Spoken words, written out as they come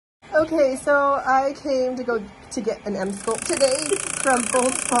Okay, so I came to go to get an Emsculpt today from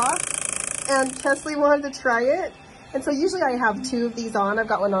Full Spa, and Kesley wanted to try it. And so usually I have 2 of these on. I've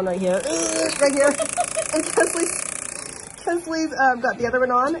got one on right here, and Kesley's got the other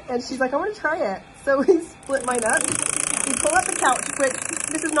one on, and she's like, I want to try it. So we split mine up. We pull up the couch quick.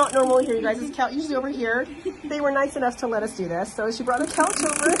 This is not normal here, you guys. This couch usually over here. They were nice enough to let us do this. So she brought a couch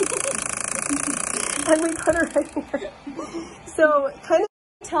over, and we put her right here. So kind of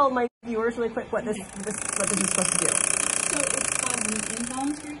tell my viewers really quick what this is supposed to do. So it's causing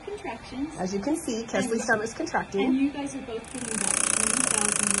involuntary contractions. As you can see, Kesley's stomach's contracting. And you guys are both getting about 20,000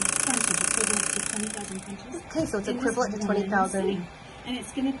 punches, equivalent to 20,000 punches. Okay, so it's equivalent to 20,000. And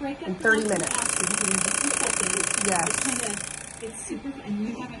it's going to break up in 30 minutes. Yes. It's super fun, and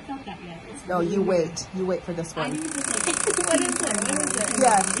you haven't felt that yet. No, you wait. You wait for this one. What is it? What is it?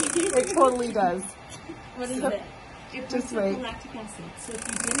 Yes, it totally does. What is it? It breaks Just up wait. the lactic acid. So if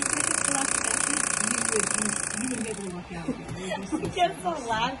you didn't break up the lactic acid, you wouldn't be able to walk out. Get so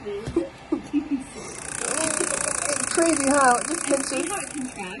laughing. It's crazy how it just And see pinches. how it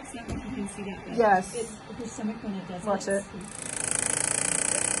contracts? I don't know if you can see that, but Yes. it's her stomach when it does Watch it.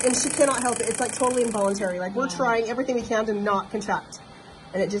 And she cannot help it. It's like totally involuntary. Like we're trying everything we can to not contract.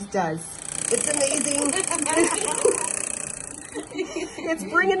 And it just does. It's amazing. It's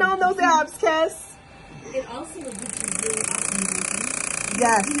bringing on those abs, Kes. It also gives you really awesome movement.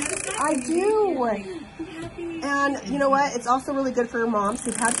 Yes, You notice that? I do. Happy. And you know what? It's also really good for moms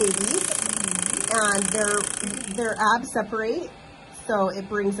who've had babies. And their abs separate. So it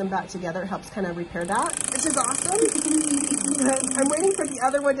brings them back together. It helps kind of repair that, which is awesome. I'm waiting for the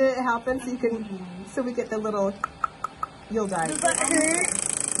other one to happen so we get the little, you'll die. Does that hurt?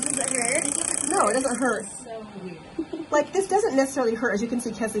 Does it hurt? No, it doesn't hurt. So weird. Like this doesn't necessarily hurt. As you can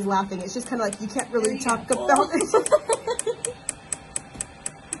see, Kesley's laughing. It's just kind of like you can't really talk about it.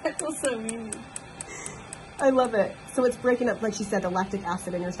 I feel so mean. I love it. So it's breaking up, like she said, the lactic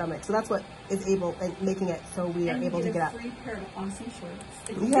acid in your stomach. So that's what is making it so we are able to get up. And you get a free pair of awesome shorts.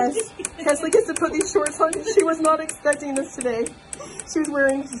 Yes, Kesley gets to put these shorts on. She was not expecting this today. She was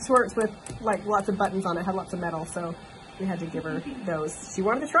wearing shorts with like lots of buttons on it, had lots of metal, so we had to give her those. She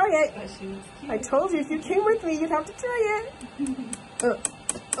wanted to try it. But she looks cute. I told you if you came with me, you'd have to try it.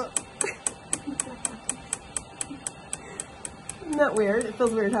 Isn't that weird? It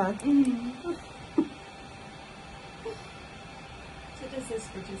feels weird, huh? So it does this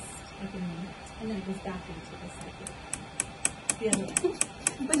for just like a minute, and then it goes back into the cycle. The other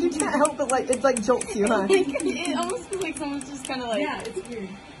one. But you can't help but like, it's like jolts you, huh? It almost feels like someone's just kind of like... Yeah, it's weird.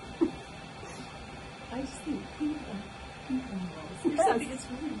 I just think pink balls or something. It's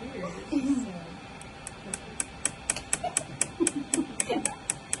really weird. It's just so perfect.